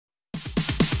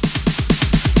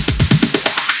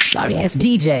sorry ass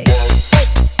DJ.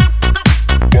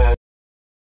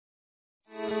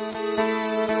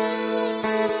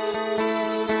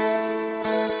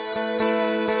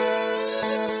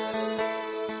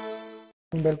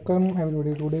 Welcome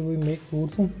everybody. Today we make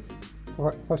fruits.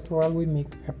 First of all we make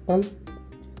apple.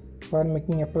 For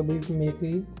making apple we make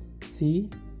a C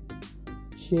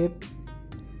shape.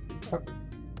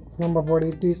 From upward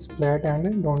it is flat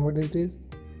and downward it is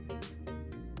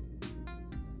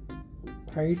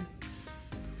tight.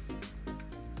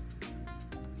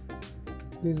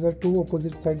 These are two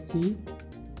opposite sides C.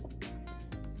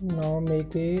 Now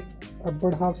make a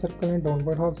upward half circle and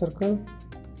downward half circle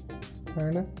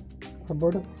and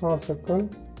upward half circle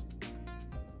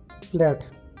flat.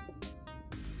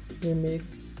 We make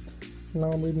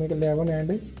 11 and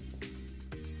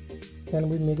then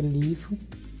we make a leaf.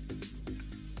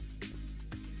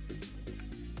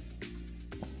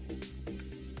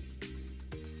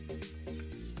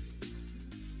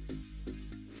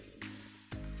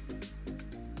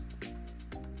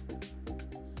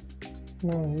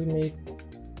 Now we make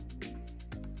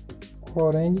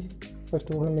orange. First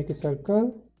of all make a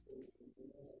circle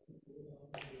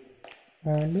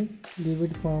and leave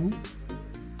it form.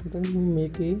 Then we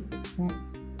make a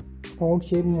round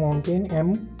shape mountain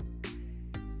M.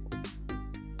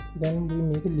 Then we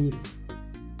make a leaf.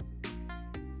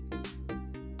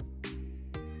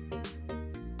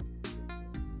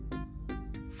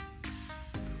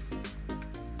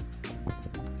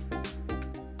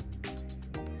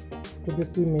 To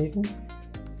this we make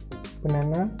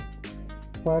banana.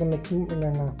 For making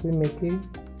banana we make a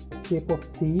shape of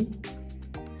C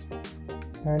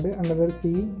and another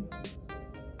C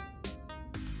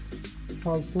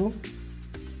also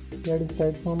that is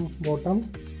tied from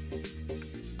bottom.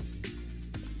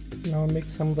 Now make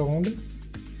some round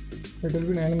little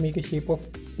bit and make a shape of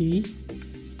T,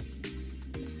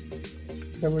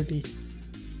 double T,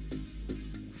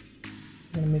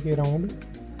 and make a round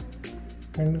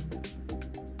and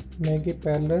make a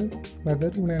parallel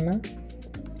another banana.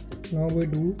 Now we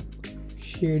do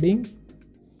shading.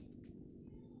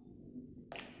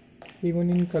 Even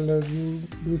in color you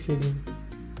do shading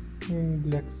in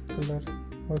black color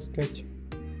or sketch.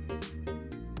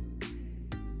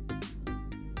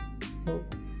 So,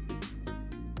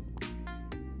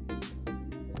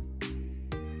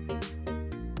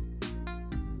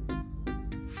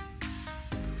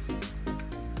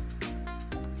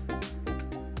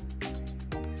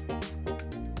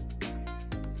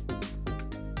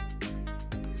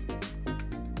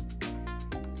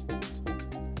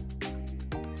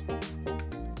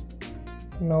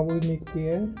 now we make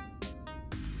pear.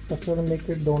 First of all make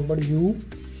a downward U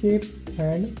shape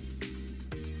and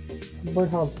upward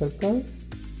half circle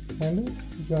and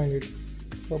join it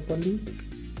properly.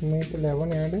 Make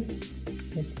 11 and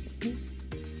make it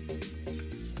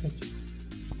H.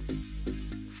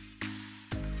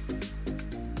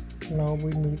 Now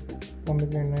we make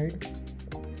pomegranate.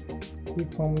 We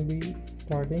form the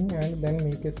starting and then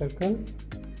make a circle.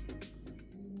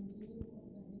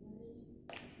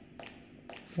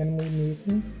 Then we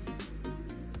make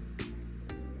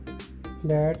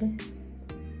flat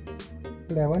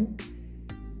 11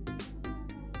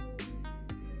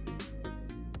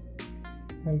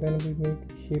 and then we make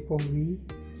shape of V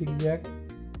zigzag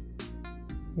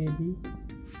AB.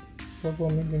 So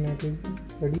pomegranate is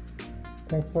ready.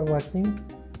 Thanks for watching.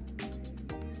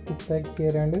 Please like,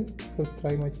 share and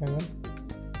subscribe my channel.